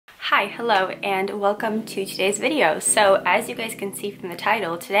Hi, hello, and welcome to today's video. So as you guys can see from the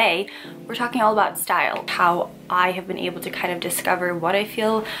title, today we're talking all about style, how I have been able to kind of discover what I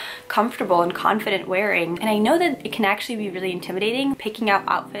feel comfortable and confident wearing. And I know that it can actually be really intimidating picking out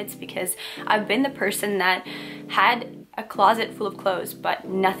outfits because I've been the person that had a closet full of clothes but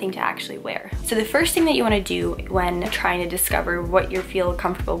nothing to actually wear. So the first thing that you want to do when trying to discover what you feel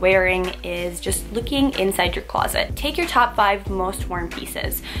comfortable wearing is just looking inside your closet. Take your top 5 most worn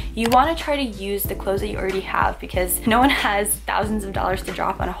pieces. You want to try to use the clothes that you already have because no one has thousands of dollars to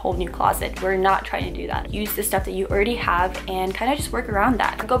drop on a whole new closet. We're not trying to do that. Use the stuff that you already have and kind of just work around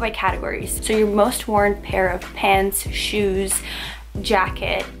that. Go by categories. So your most worn pair of pants, shoes,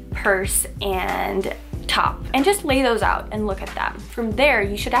 jacket, purse, and top, and just lay those out and look at them. From there,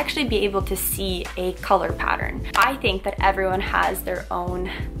 you should actually be able to see a color pattern. I think that everyone has their own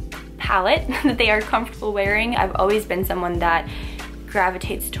palette that they are comfortable wearing. I've always been someone that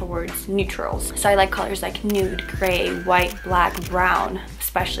gravitates towards neutrals. So I like colors like nude, gray, white, black, brown.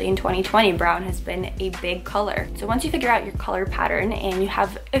 Especially in 2020, brown has been a big color. So once you figure out your color pattern and you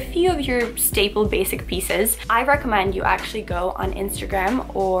have a few of your staple basic pieces, I recommend you actually go on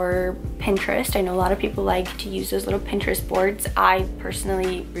Instagram or Pinterest. I know a lot of people like to use those little Pinterest boards. I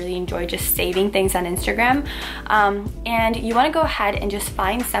personally really enjoy just saving things on Instagram. And you wanna go ahead and just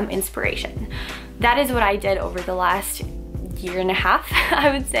find some inspiration. That is what I did over the last year and a half,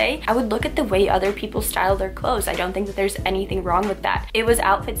 I would say. I would look at the way other people style their clothes. I don't think that there's anything wrong with that. It was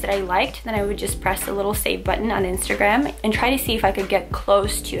outfits that I liked, then I would just press the little save button on Instagram and try to see if I could get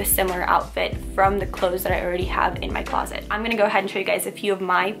close to a similar outfit from the clothes that I already have in my closet. I'm gonna go ahead and show you guys a few of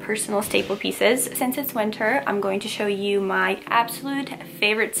my personal staple pieces. Since it's winter, I'm going to show you my absolute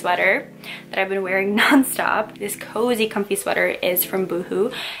favorite sweater that I've been wearing nonstop. This cozy, comfy sweater is from Boohoo,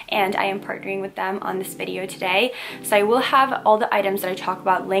 and I am partnering with them on this video today. So I will have all the items that I talk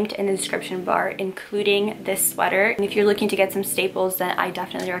about linked in the description bar, including this sweater. And if you're looking to get some staples, then I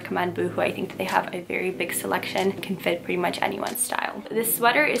definitely recommend Boohoo. I think that they have a very big selection. It can fit pretty much anyone's style. This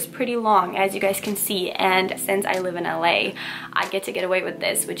sweater is pretty long, as you guys can see, and since I live in LA, I get away with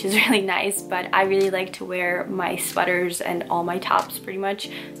this, which is really nice, but I really like to wear my sweaters and all my tops pretty much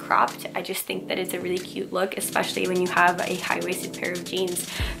cropped. I just think that it's a really cute look, especially when you have a high-waisted pair of jeans.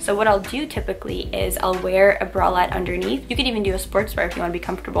 So what I'll do typically is I'll wear a bralette underneath. You could even do a sportswear if you want to be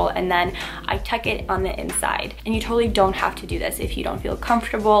comfortable, and then I tuck it on the inside. And you totally don't have to do this if you don't feel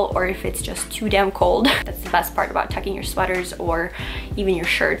comfortable or if it's just too damn cold. That's the best part about tucking your sweaters or even your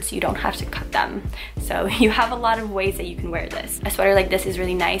shirts. You don't have to cut them. So you have a lot of ways that you can wear this. A sweater like this is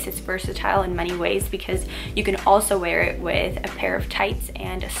really nice. It's versatile in many ways because you can also wear it with a pair of tights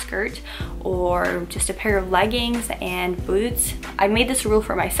and a skirt, or just a pair of leggings and boots. I made this rule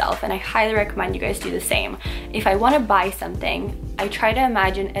for myself and I highly recommend you guys do the same. If I want to buy something, I try to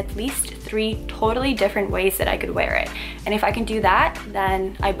imagine at least 3 totally different ways that I could wear it. And if I can do that,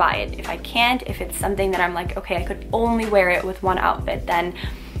 then I buy it. If I can't, if it's something that I'm like, okay, I could only wear it with one outfit, then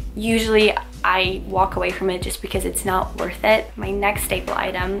usually I walk away from it just because it's not worth it. My next staple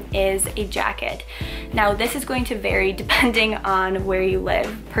item is a jacket. Now this is going to vary depending on where you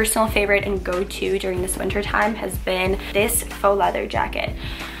live. Personal favorite and go-to during this winter time has been this faux leather jacket.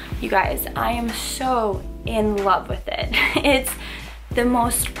 You guys, I am so in love with it. It's the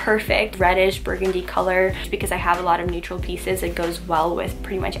most perfect reddish burgundy color because I have a lot of neutral pieces. It goes well with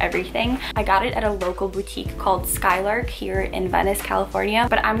pretty much everything. I got it at a local boutique called Skylark here in Venice, California,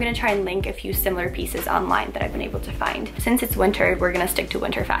 but I'm gonna try and link a few similar pieces online that I've been able to find. Since it's winter, we're gonna stick to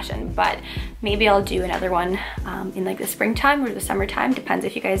winter fashion, but maybe I'll do another one in like the springtime or the summertime, depends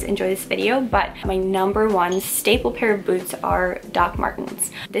if you guys enjoy this video. But my number one staple pair of boots are Doc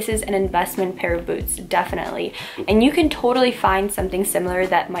Martens. This is an investment pair of boots, definitely. And you can totally find something similar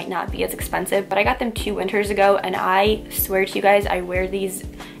that might not be as expensive, but I got them 2 winters ago and I swear to you guys, I wear these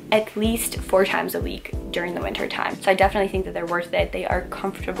at least 4 times a week during the winter time. So I definitely think that they're worth it. They are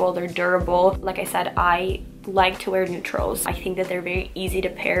comfortable, they're durable. Like I said, I like to wear neutrals. I think that they're very easy to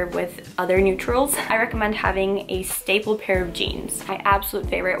pair with other neutrals. I recommend having a staple pair of jeans. My absolute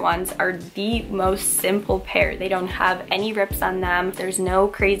favorite ones are the most simple pair. They don't have any rips on them. There's no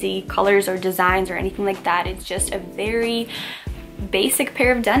crazy colors or designs or anything like that. It's just a very basic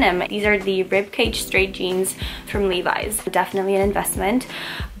pair of denim. These are the ribcage straight jeans from Levi's. Definitely an investment,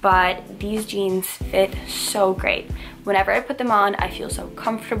 but these jeans fit so great. Whenever I put them on, I feel so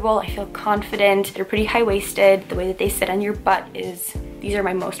comfortable, I feel confident. They're pretty high-waisted. The way that they sit on your butt is, these are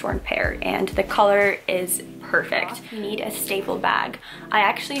my most worn pair, and the color is perfect. You need a staple bag. I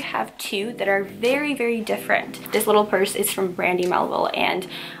actually have two that are very, very different. This little purse is from Brandy Melville and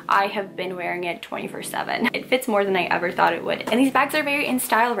I have been wearing it 24/7. It fits more than I ever thought it would. And these bags are very in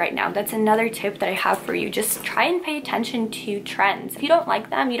style right now. That's another tip that I have for you. Just try and pay attention to trends. If you don't like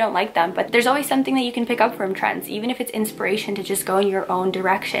them, you don't like them, but there's always something that you can pick up from trends, even if it's inspiration to just go in your own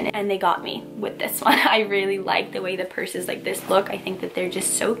direction. And they got me with this one. I really like the way the purses like this look. I think that they're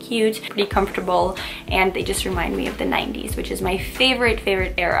just so cute, pretty comfortable, and they just remind me of the 90s, which is my favorite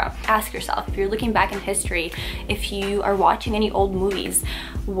era. Ask yourself, if you're looking back in history, if you are watching any old movies,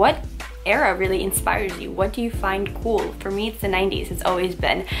 what era really inspires you? What do you find cool? For me, it's the 90s. It's always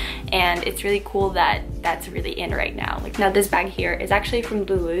been, and it's really cool that that's really in right now. Like now, this bag here is actually from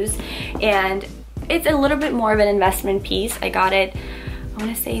Lulu's, and it's a little bit more of an investment piece. I got it, I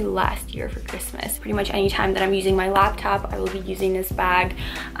want to say last year for Christmas. Pretty much anytime that I'm using my laptop, I will be using this bag.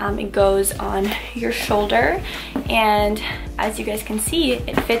 It goes on your shoulder, and as you guys can see,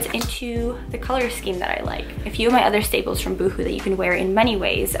 it fits into the color scheme that I like. A few of my other staples from Boohoo that you can wear in many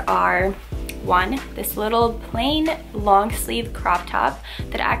ways are, one, this little plain long sleeve crop top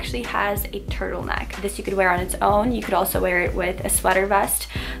that actually has a turtleneck. This you could wear on its own. You could also wear it with a sweater vest.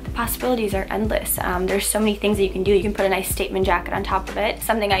 The possibilities are endless. There's so many things that you can do. You can put a nice statement jacket on top of it.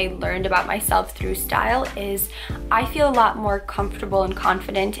 Something I learned about myself through style is I feel a lot more comfortable and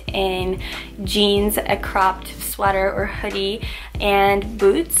confident in jeans, a cropped sweater or hoodie, and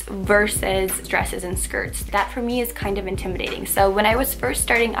boots versus dresses and skirts. That for me is kind of intimidating. So when I was first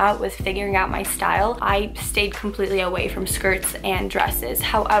starting out with figuring out my style, I stayed completely away from skirts and dresses.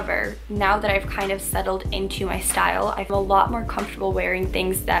 However, now that I've kind of settled into my style, I feel a lot more comfortable wearing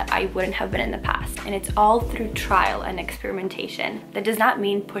things that I wouldn't have been in the past. And it's all through trial and experimentation. That does not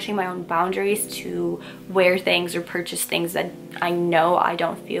mean pushing my own boundaries to wear things or purchase things that I know I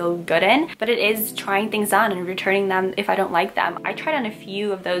don't feel good in, but it is trying things on and returning them if I don't like them. I tried on a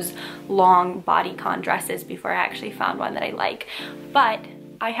few of those long bodycon dresses before I actually found one that I like, but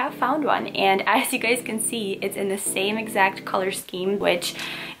I have found one, and as you guys can see, it's in the same exact color scheme, which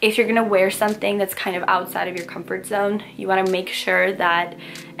if you're gonna wear something that's kind of outside of your comfort zone, you wanna make sure that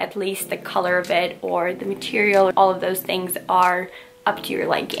at least the color of it or the material, all of those things are up to your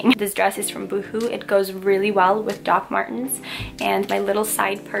liking. This dress is from Boohoo. It goes really well with Doc Martens and my little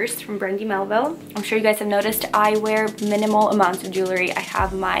side purse from Brandy Melville. I'm sure you guys have noticed I wear minimal amounts of jewelry. I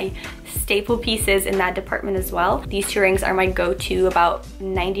have my staple pieces in that department as well. These two rings are my go-to about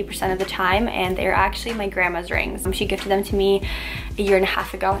 90% of the time, and they're actually my grandma's rings. She gifted them to me a year and a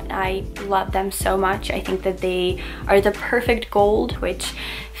half ago, and I love them so much. I think that they are the perfect gold, which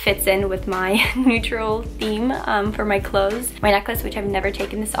fits in with my neutral theme for my clothes. My necklace, which I've never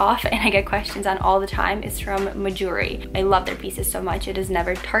taken this off and I get questions on all the time, is from Majuri. I love their pieces so much. It is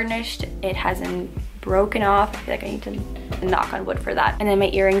never tarnished. It hasn't broken off. I feel like I need to knock on wood for that. And then my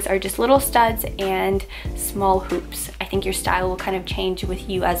earrings are just little studs and small hoops. I think your style will kind of change with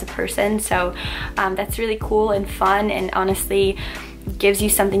you as a person. So that's really cool and fun, and honestly gives you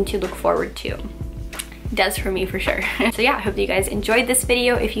something to look forward to. Does for me for sure. So yeah, I hope that you guys enjoyed this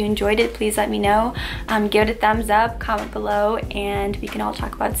video. If you enjoyed it, please let me know. Give it a thumbs up, comment below, and we can all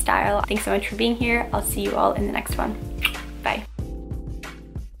talk about style. Thanks so much for being here. I'll see you all in the next one. Bye.